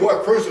they knew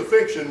what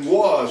crucifixion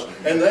was,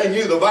 and they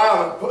knew the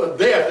violent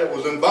death that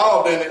was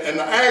involved in it and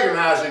the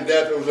agonizing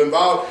death that was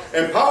involved.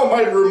 And Paul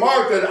made a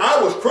remark that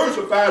I was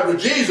crucified with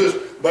Jesus,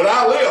 but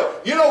I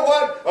live. You know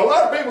what? A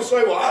lot of people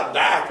say, well, I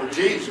died for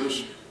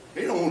Jesus.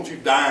 He don't want you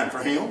dying for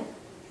Him.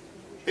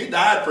 He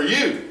died for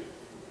you.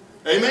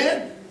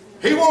 Amen?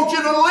 He wants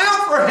you to live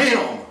for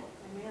Him.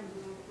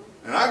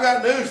 And I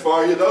got news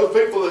for you. Those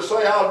people that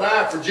say I'll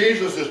die for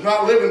Jesus is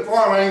not living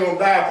for Him, ain't going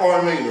to die for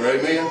Him either.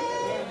 Amen?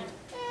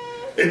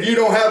 If you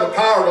don't have the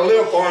power to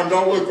live for Him,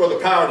 don't look for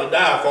the power to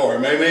die for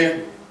Him.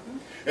 Amen?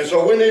 And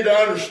so we need to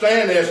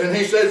understand this. And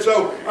he said,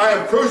 so I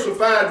am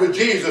crucified with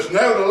Jesus.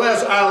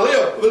 Nevertheless, I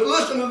live. But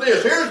listen to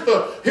this.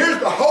 Here's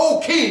the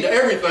whole key to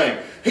everything.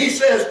 He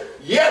says,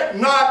 yet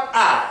not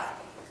I,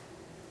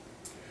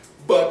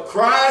 but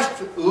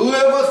Christ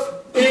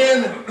liveth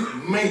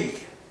in me.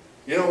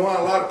 You know why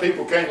a lot of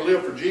people can't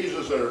live for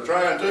Jesus that are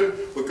trying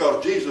to?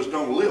 Because Jesus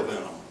don't live in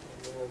them.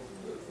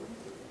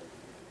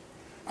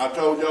 I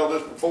told y'all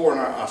this before,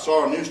 and I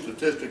saw a new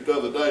statistic the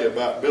other day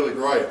about Billy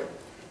Graham.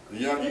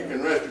 You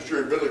can rest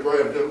assured Billy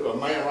Graham is a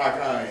man like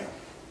I am.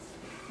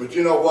 But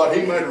you know what?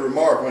 He made a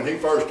remark when he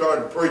first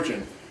started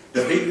preaching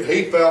that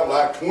he felt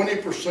like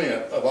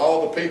 20% of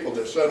all the people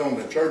that sat on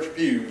the church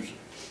pews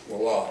were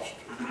lost.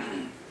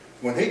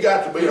 When he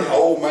got to be an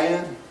old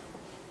man,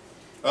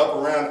 up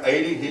around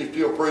 80, he's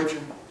still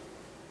preaching.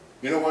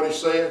 You know what he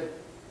said?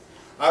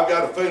 I've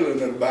got a feeling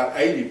that about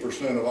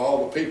 80% of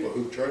all the people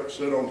who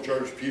sit on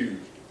church pews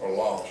are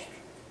lost.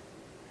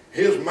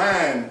 His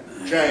mind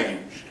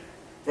changed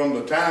from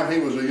the time he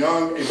was a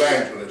young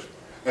evangelist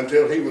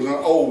until he was an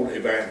old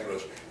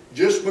evangelist,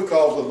 just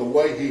because of the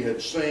way he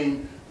had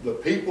seen the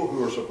people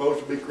who are supposed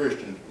to be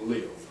Christians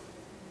live.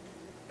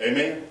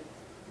 Amen?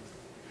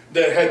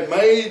 That had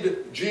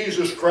made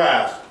Jesus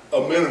Christ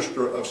a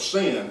minister of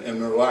sin in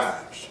their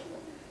lives.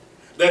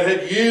 That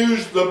had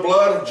used the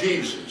blood of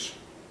Jesus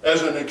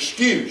as an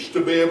excuse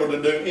to be able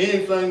to do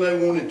anything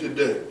they wanted to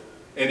do,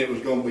 and it was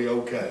going to be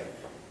okay.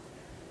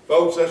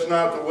 Folks, that's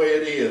not the way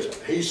it is.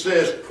 He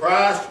says,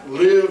 Christ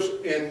lives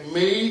in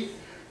me,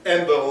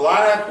 and the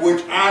life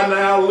which I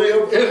now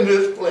live in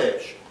this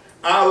flesh,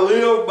 I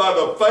live by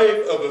the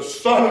faith of the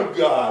Son of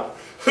God,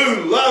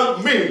 who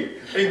loved me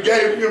and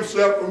gave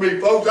himself for me.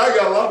 Folks, I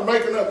got a lot of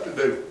making up to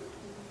do.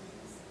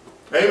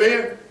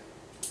 Amen?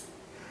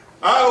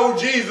 I owe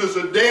Jesus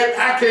a debt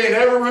I can't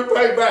ever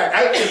repay back.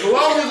 As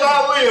long as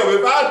I live,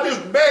 if I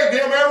just begged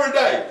him every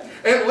day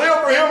and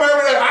lived for him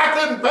every day, I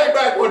couldn't pay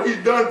back what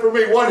he's done for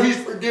me, what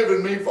he's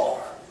forgiven me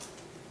for.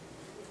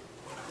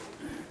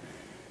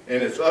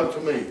 And it's up to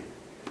me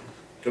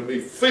to be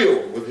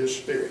filled with his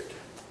Spirit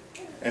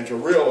and to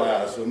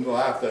realize in the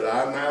life that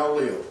I now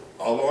live,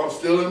 although I'm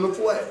still in the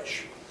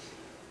flesh,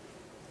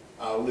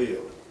 I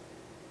live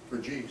for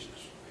Jesus.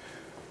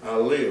 I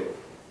live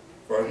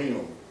for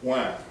him.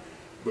 Why?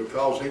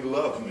 Because he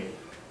loved me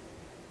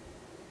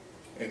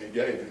and he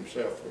gave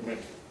himself for me.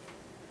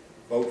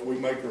 Folks, we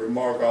make the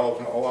remark all the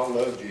time, oh, I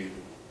love Jesus.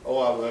 Oh,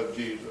 I love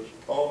Jesus.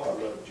 Oh, I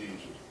love Jesus.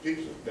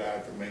 Jesus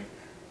died for me.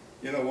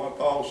 You know what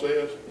Paul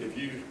says? If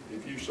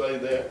you say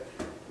that,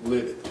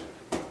 live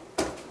it.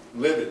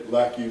 Live it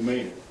like you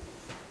mean it.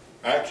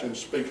 Actions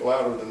speak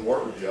louder than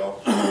words,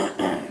 y'all.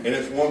 And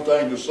it's one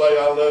thing to say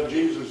I love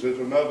Jesus. It's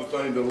another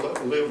thing to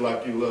live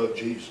like you love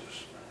Jesus.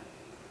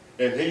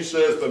 And he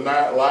says the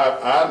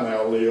life I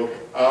now live,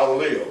 I'll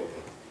live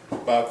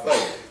by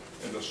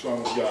faith in the Son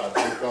of God,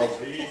 because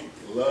he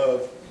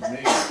loved me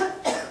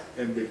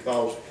and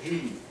because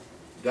he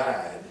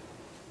died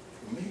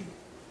for me.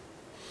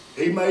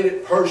 He made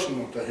it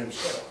personal to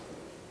himself.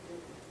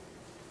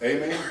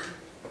 Amen?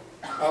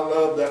 I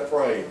love that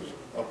phrase,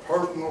 a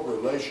personal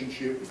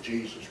relationship with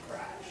Jesus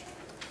Christ.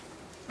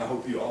 I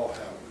hope you all have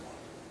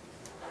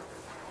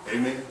one.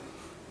 Amen?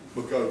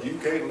 Because you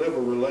can't live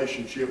a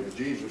relationship with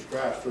Jesus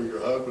Christ through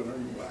your husband or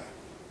your wife.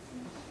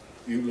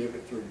 You live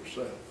it through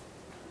yourself,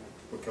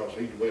 because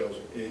he dwells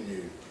in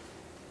you.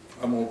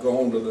 I'm going to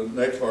go on to the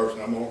next verse,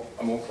 and I'm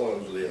going to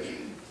close this.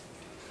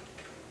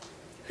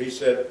 He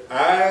said,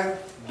 I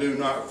do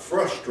not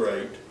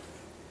frustrate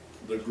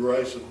the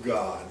grace of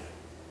God.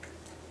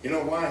 You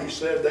know why he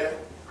said that?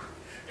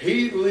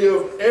 He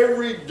lived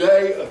every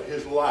day of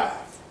his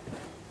life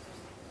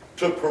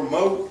to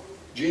promote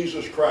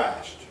Jesus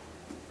Christ,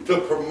 to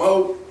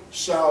promote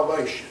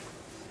salvation.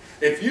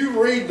 If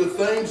you read the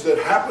things that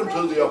happened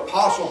to the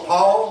Apostle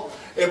Paul,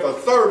 if a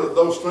third of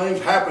those things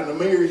happened to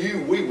me or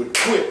you, we would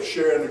quit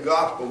sharing the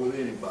gospel with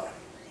anybody.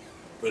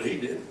 But he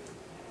didn't.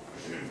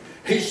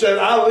 He said,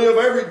 I live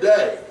every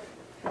day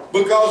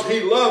because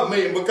he loved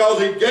me and because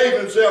he gave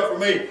himself for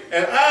me.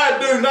 And I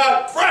do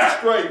not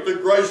frustrate the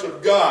grace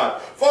of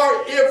God. For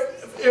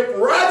if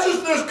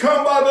righteousness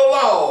come by the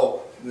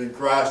law, then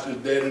Christ is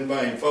dead in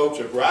vain. Folks,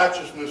 if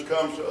righteousness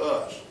comes to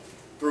us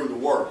through the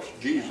works,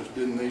 Jesus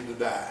didn't need to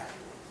die.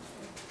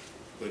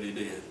 But he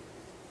did.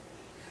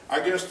 I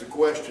guess the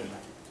question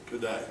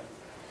today,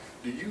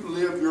 do you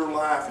live your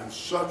life in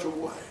such a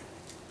way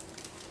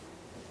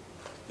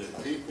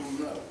that people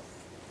know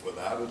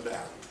without a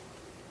doubt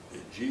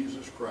that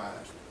Jesus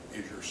Christ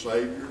is your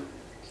Savior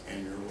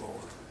and your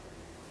Lord?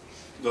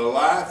 The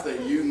life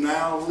that you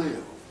now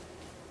live,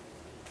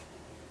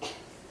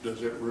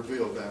 does it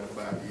reveal that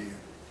about you?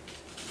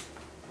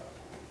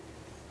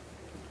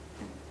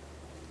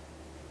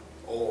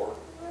 Or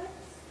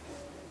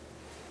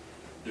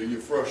do you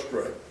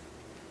frustrate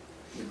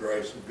the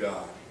grace of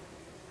God?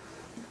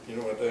 You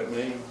know what that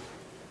means?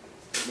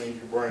 It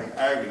means you bring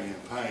agony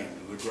and pain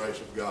to the grace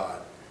of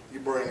God. You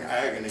bring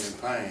agony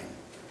and pain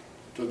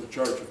to the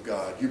church of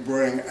God. You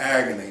bring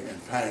agony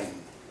and pain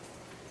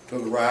to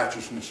the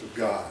righteousness of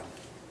God.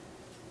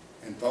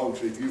 And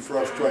folks, if you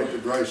frustrate the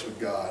grace of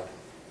God,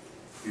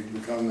 you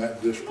become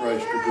that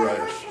disgrace to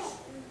grace.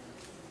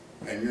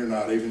 And you're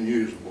not even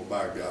usable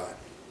by God.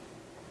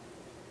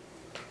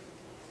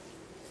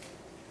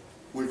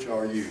 Which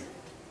are you?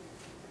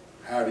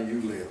 How do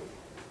you live?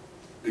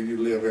 Do you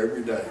live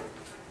every day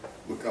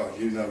because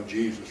you know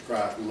Jesus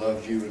Christ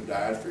loves you and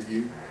died for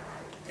you,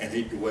 and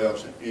he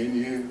dwells in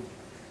you,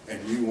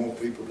 and you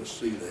want people to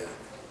see that?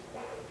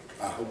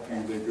 I hope you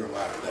live your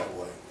life that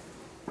way.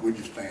 Would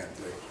you stand,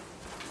 please?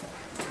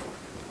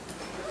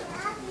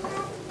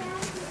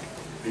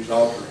 These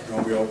altars are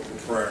going to be open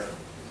for prayer.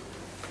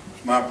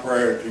 It's my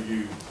prayer to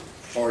you,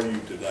 for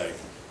you today,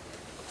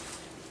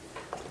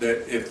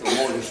 that if the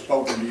Lord has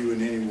spoken to you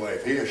in any way,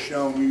 if he has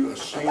shown you a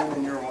sin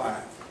in your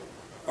life,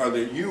 or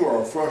that you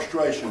are a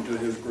frustration to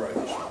His grace,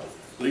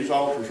 these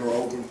altars are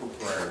open for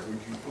prayer. Would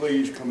you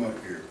please come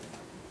up here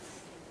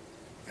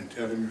and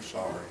tell Him you're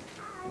sorry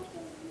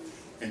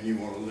and you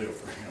want to live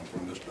for Him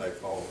from this day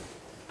forward.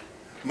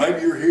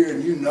 Maybe you're here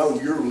and you know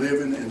you're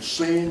living in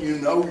sin. You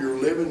know you're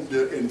living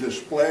in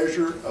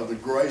displeasure of the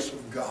grace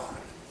of God.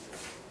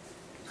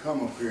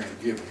 Come up here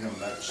and give Him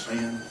that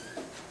sin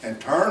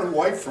and turn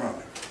away from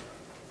it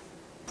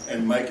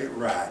and make it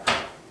right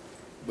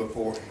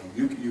before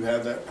Him. You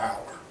have that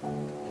power.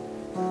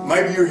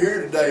 Maybe you're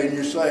here today and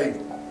you say,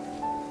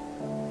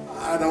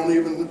 I don't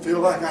even feel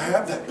like I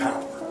have that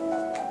power.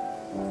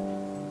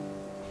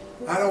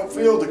 I don't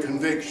feel the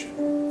conviction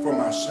for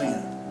my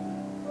sin.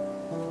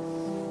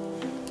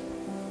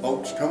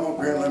 Folks, come up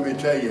here and let me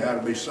tell you how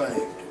to be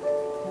saved.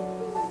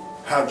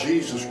 How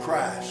Jesus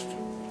Christ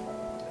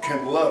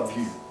can love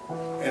you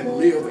and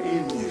live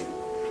in you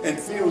and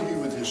fill you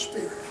with His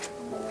Spirit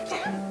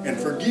and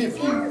forgive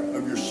you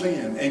of your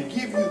sin and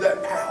give you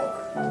that power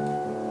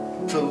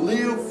to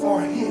live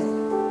for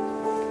Him.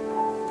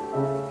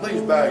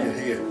 Please bow your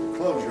head,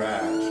 close your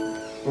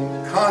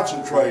eyes.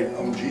 Concentrate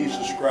on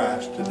Jesus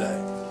Christ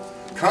today.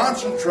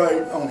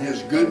 Concentrate on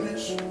His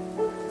goodness,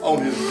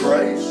 on His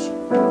grace,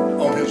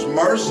 on His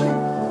mercy,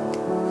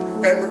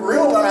 and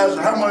realize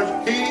how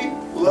much He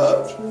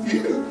loves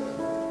you.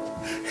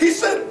 He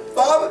said,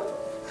 Father,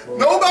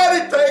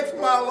 nobody takes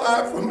my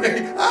life from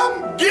me.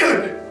 I'm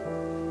giving it.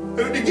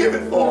 Who did He give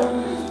it for?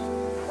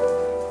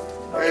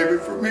 He gave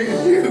it for me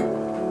and you.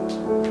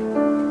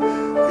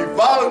 He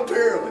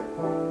voluntarily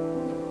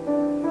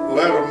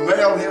let them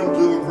nail Him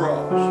to the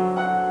cross.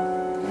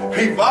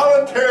 He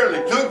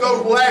voluntarily took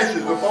those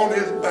lashes upon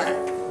His back.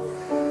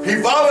 He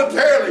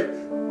voluntarily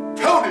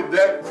toted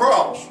that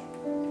cross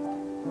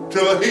to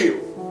a hill.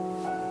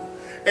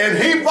 And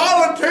He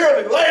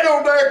voluntarily laid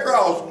on that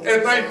cross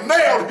and they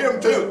nailed Him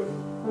to it.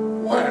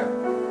 Why?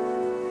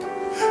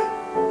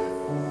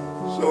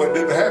 So it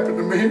didn't happen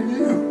to me and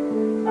you.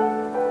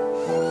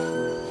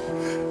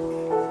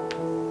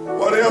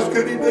 What else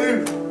could He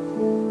do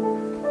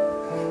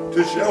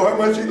to show how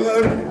much He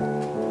loved you?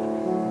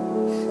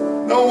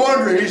 No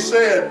wonder He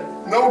said,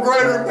 no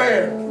greater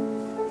man,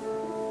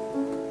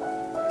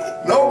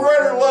 no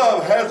greater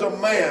love has a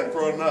man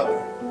for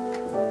another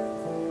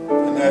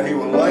than that he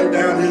will lay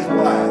down his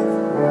life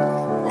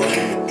for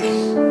him.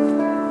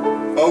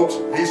 Folks,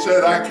 He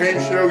said, I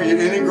can't show you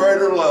any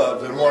greater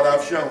love than what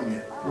I've shown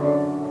you.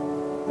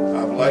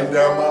 I've laid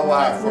down my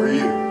life for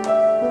you.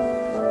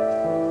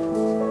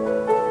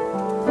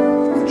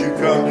 Would you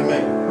come to me?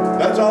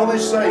 That's all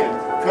He's saying.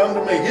 Come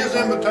to me. His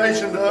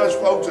invitation to us,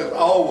 folks, is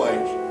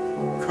always,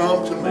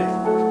 come to me.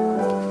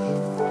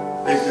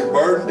 If you're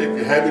burdened, if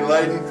you're heavy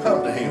laden,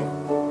 come to Him.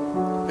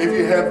 If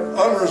you have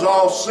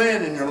unresolved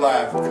sin in your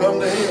life, come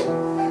to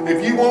Him.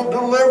 If you want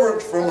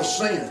deliverance from a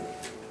sin,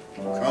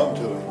 come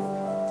to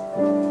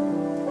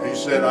Him. He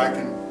said, I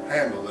can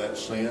handle that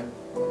sin.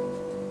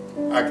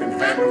 I can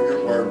handle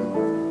your burden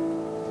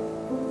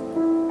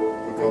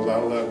because I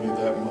love you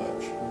that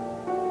much.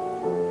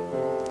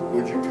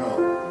 Would you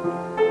come?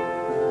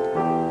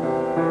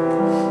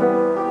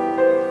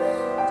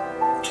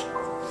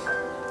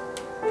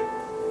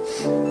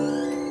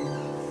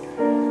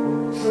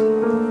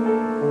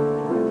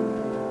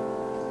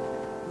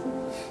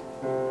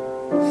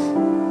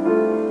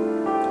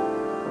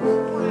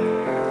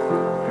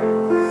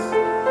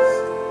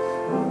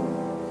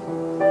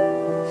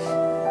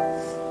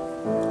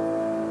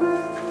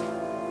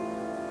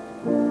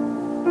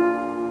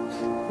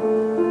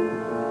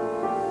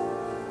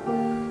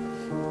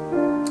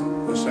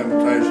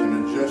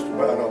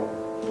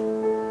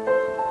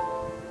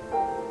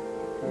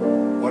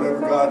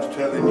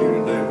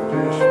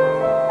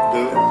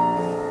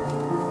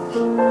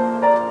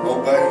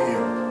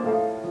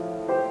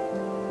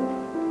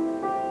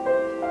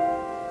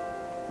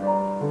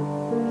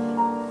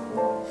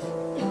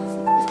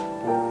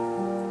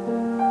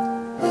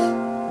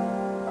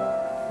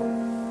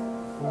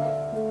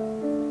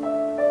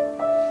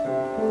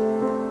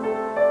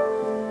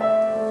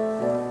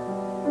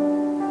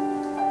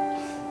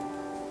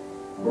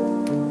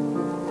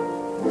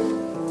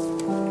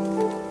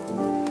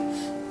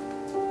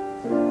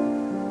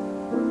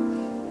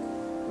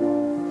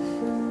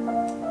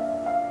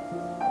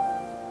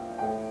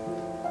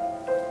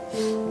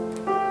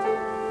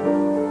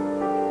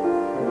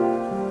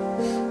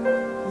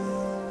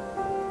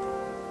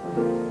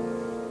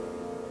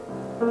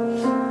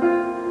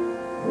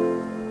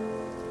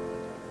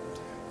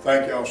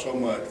 Thank y'all so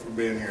much for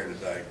being here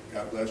today.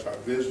 God bless our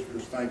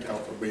visitors. Thank y'all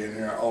for being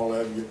here, all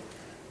of you.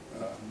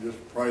 Just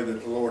pray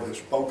that the Lord has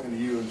spoken to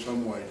you in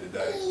some way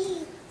today.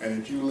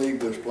 And that you leave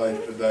this place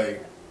today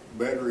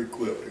better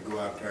equipped to go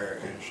out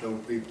there and show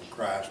people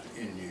Christ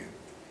in you.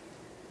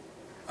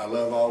 I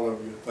love all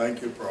of you.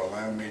 Thank you for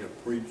allowing me to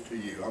preach to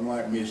you. I'm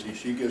like Missy.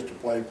 She gets to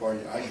play for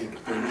you. I get to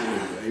preach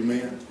to you.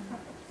 Amen?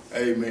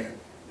 Amen.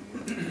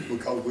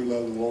 Because we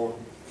love the Lord.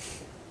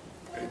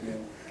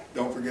 Amen.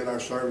 Don't forget our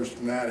service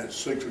tonight at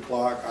 6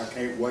 o'clock. I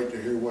can't wait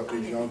to hear what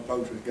these young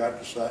folks have got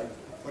to say.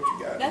 What you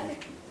got? Nothing.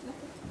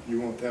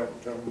 You want to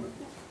tell them?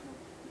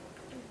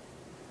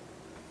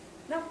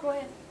 No, go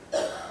ahead.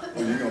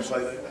 Were you gonna say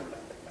that?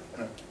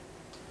 No.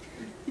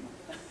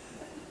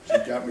 She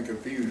got me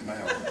confused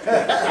now.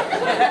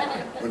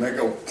 When they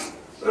go,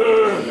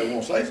 they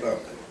won't say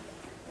something.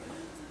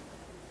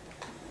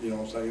 You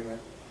don't say anything?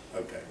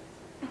 Okay.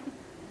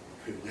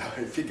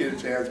 If you get a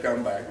chance,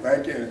 come back.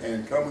 Thank you,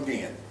 and come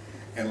again.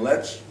 And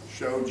let's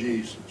show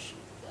Jesus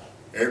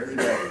every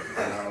day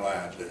in our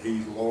lives that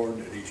He's Lord,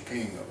 that He's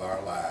King of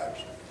our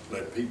lives.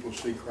 Let people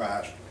see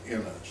Christ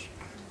in us.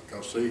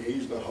 Because see,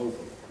 He's the hope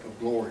of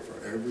glory for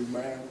every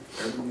man,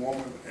 every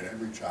woman, and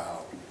every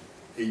child.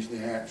 He's the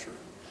answer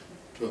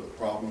to the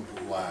problems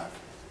of life.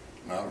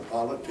 Not a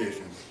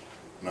politician,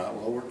 not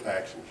lower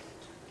taxes,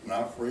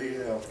 not free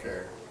health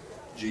care.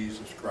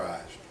 Jesus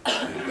Christ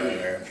is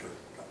that answer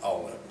to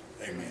all of it.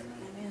 Amen.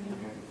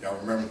 Y'all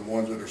remember the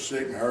ones that are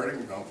sick and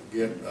hurting? Don't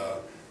forget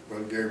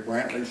Brother Gary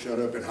Brantley shut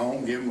up at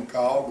home. Give him a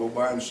call. Go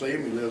by and see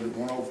him. He lives at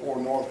 104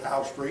 North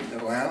House Street in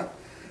Atlanta.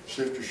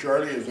 Sister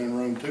Shirley is in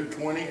room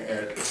 220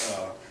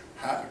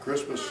 at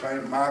Crispus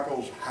St.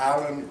 Michael's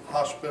Highland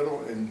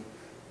Hospital in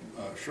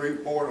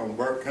Shreveport on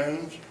Burt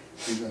Coons.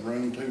 She's in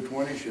room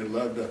 220. She'd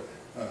love to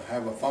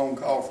have a phone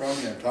call from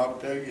you and talk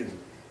to you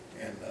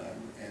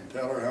and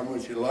tell her how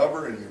much you love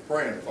her and you're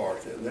praying for her.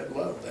 They'd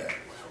love that.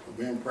 So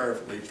be in prayer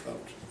for these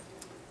folks.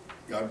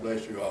 God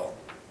bless you all.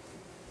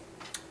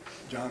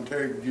 John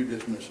Terry, would you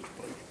dismiss us,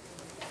 please?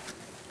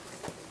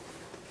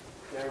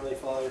 Heavenly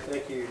Father,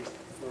 thank you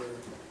for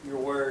your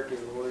word, dear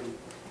Lord.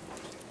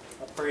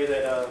 I pray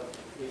that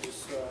we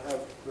just have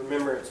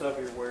remembrance of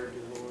your word,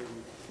 dear Lord,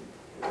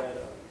 and that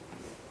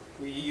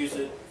we use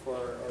it for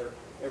our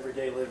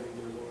everyday living,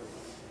 dear Lord.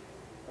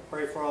 I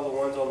pray for all the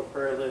ones on the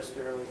prayer list,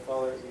 dear Heavenly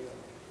Father, that you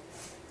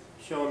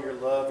show them your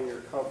love and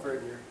your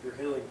comfort and your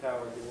healing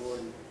power, dear Lord.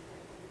 And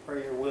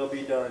pray your will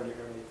be done, dear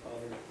Heavenly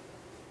Father.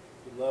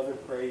 We love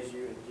and praise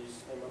you. In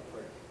Jesus' name I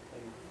pray.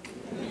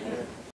 Amen.